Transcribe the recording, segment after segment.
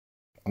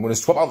I'm going to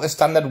swap out the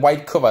standard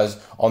white covers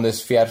on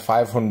this Fiat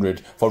 500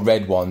 for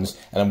red ones,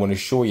 and I'm going to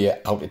show you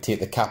how to take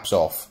the caps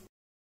off.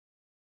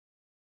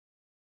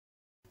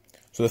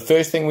 So the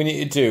first thing we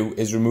need to do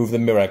is remove the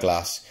mirror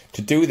glass.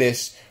 To do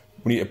this,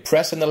 we need to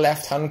press in the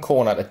left hand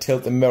corner to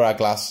tilt the mirror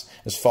glass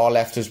as far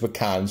left as we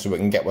can so we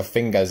can get our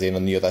fingers in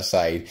on the other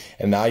side.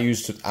 And I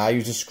use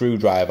a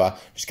screwdriver,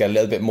 just get a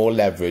little bit more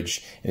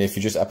leverage, and if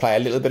you just apply a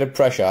little bit of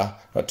pressure,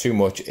 not too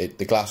much,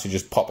 the glass will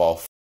just pop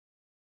off.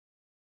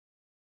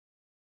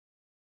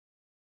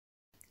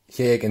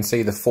 Here you can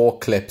see the 4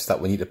 clips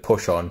that we need to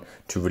push on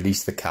to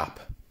release the cap.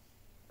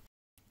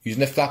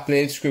 Using a flat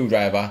blade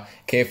screwdriver,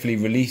 carefully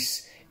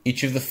release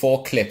each of the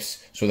 4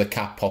 clips so the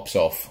cap pops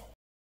off.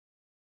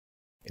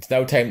 It's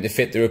now time to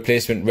fit the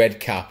replacement red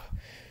cap.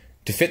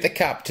 To fit the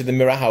cap to the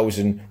mirror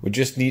housing, we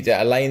just need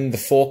to align the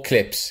 4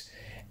 clips,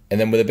 and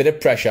then with a bit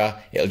of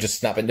pressure, it'll just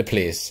snap into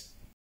place.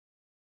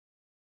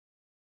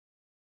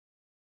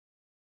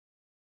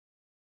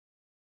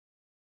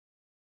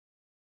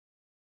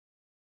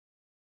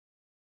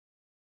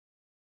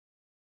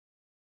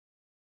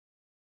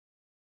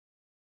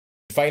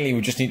 Finally,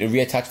 we just need to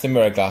reattach the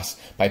mirror glass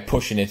by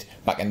pushing it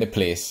back into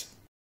place.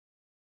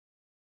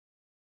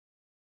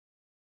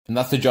 And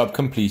that's the job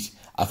complete.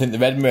 I think the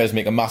red mirrors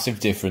make a massive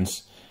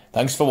difference.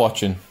 Thanks for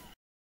watching.